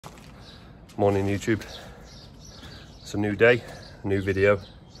Morning YouTube. It's a new day, a new video.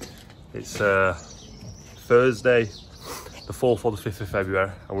 It's Thursday the 4th or the 5th of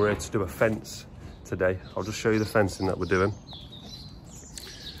February and we're here to do a fence today. I'll just show you the fencing that we're doing.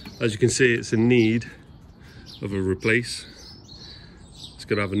 As you can see, it's in need of a replace. It's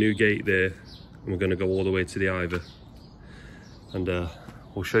going to have a new gate there and we're going to go all the way to the Ivor, and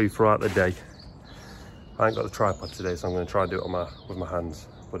we'll show you throughout the day. I ain't got the tripod today, so I'm going to try and do it on with my hands,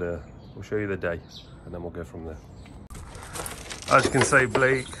 but we'll show you the day and then we'll go from there. As you can see,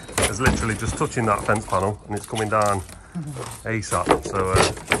 Blake is literally just touching that fence panel and it's coming down ASAP, so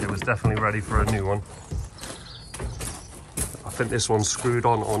it was definitely ready for a new one. I think this one's screwed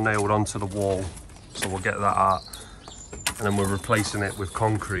on or nailed onto the wall, so we'll get that out and then we're replacing it with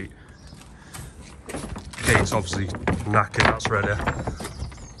concrete. Gate's obviously knackered, that's ready.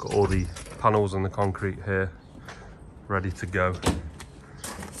 Got all the panels and the concrete here ready to go.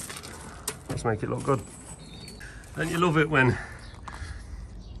 Let's make it look good. Don't you love it when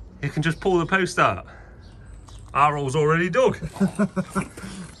you can just pull the post out? Our hole's already dug.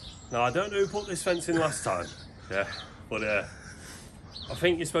 Now, I don't know who put this fence in last time, yeah, but I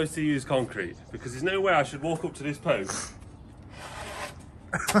think you're supposed to use concrete, because there's no way I should walk up to this post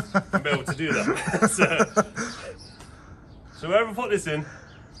and be able to do that. So whoever put this in,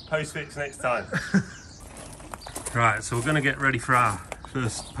 post fix next time. Right, so we're going to get ready for our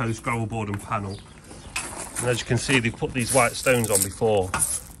first post gravel board and panel. And as you can see, they've put these white stones on before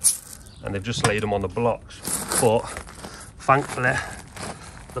and they've just laid them on the blocks, but thankfully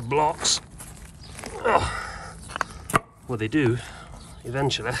the blocks, well, they do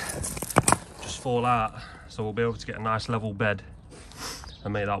eventually just fall out, so we'll be able to get a nice level bed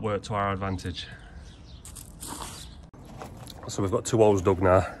and make that work to our advantage. So we've got 2 holes dug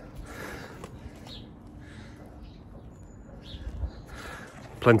now.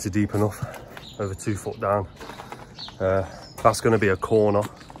 Plenty deep enough, over 2 foot down. That's going to be a corner,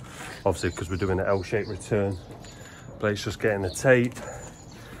 obviously, because we're doing an L-shaped return. Blake's just getting the tape.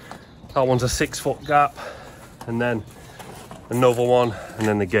 That one's a 6 foot gap, and then another one, and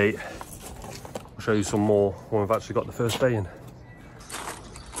then the gate. I'll show you some more when we've actually got the first bay in.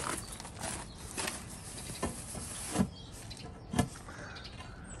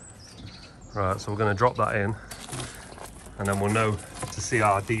 Right, so we're going to drop that in, and then we'll know to see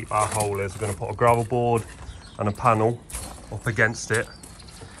how deep our hole is. We're going to put a gravel board and a panel up against it,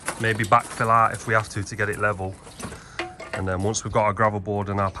 maybe backfill out if we have to get it level, and then once we've got our gravel board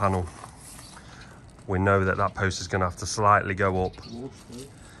and our panel, we know that that post is going to have to slightly go up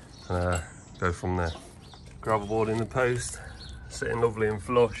and go from there. Gravel board in the post, sitting lovely and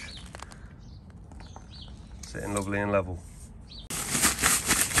flush, sitting lovely and level.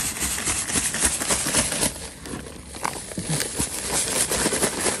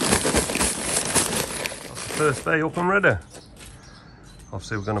 First bay up and ready.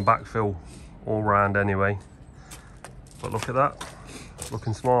 Obviously we're going to backfill all round anyway, but look at that,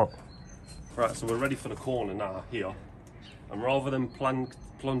 looking smart. Right, so we're ready for the corner now here, and rather than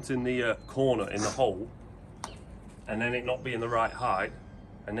planting the corner in the hole and then it not being the right height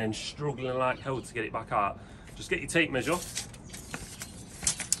and then struggling like hell to get it back out, just get your tape measure,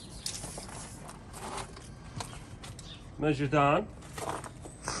 measure down.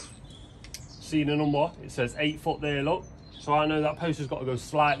 See the number, it says 8 foot there, look. So I know that post has got to go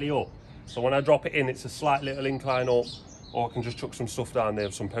slightly up. So when I drop it in, it's a slight little incline up, or I can just chuck some stuff down there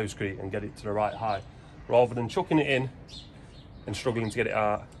with some postcrete and get it to the right height. Rather than chucking it in and struggling to get it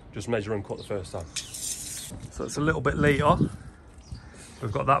out, just measure and cut the first time. So it's a little bit later.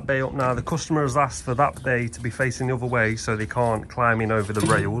 We've got that bay up now. The customer has asked for that bay to be facing the other way so they can't climb in over the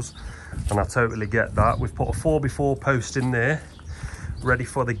rails, and I totally get that. We've put a 4x4 post in there, ready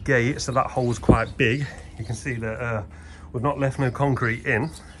for the gate, so that hole's quite big. You can see that we've not left no concrete in,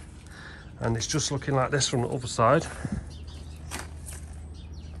 and it's just looking like this from the other side,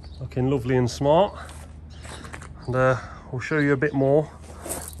 looking lovely and smart. And we'll show you a bit more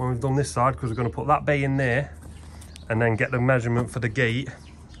when we've done this side, because we're going to put that bay in there and then get the measurement for the gate.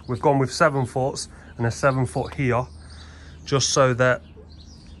 We've gone with 7 foot and a 7 foot here, just so that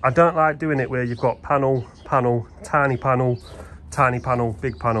I don't like doing it where you've got panel, tiny panel,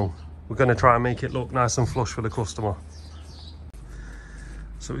 big panel. We're going to try and make it look nice and flush for the customer.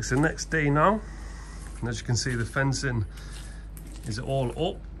 So it's the next day now, and as you can see, the fencing is all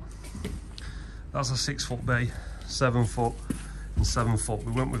up. That's a 6 foot bay, 7 foot and 7 foot.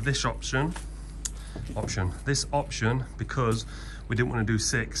 We went with this option because we didn't want to do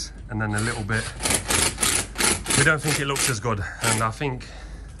 6 and then a little bit. We don't think it looks as good, and I think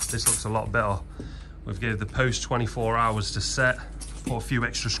this looks a lot better. We've gave the post 24 hours to set, Put a few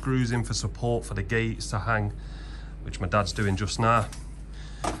extra screws in for support for the gates to hang, which my dad's doing just now.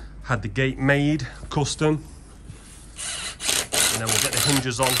 Had the gate made, custom. And then we'll get the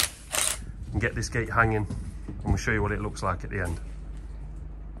hinges on and get this gate hanging, and we'll show you what it looks like at the end.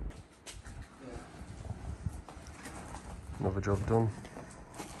 Another job done.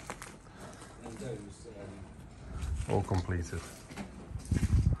 All completed.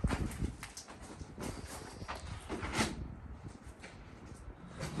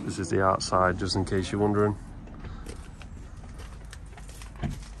 This is the outside, just in case you're wondering.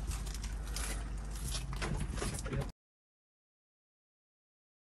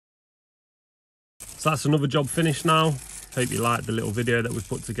 So that's another job finished now. Hope you liked the little video that we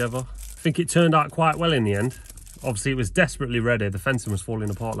put together. I think it turned out quite well in the end. Obviously it was desperately ready. The fencing was falling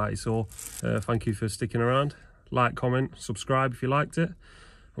apart like you saw. Thank you for sticking around. Like, comment, subscribe if you liked it. And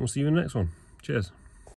we'll see you in the next one. Cheers.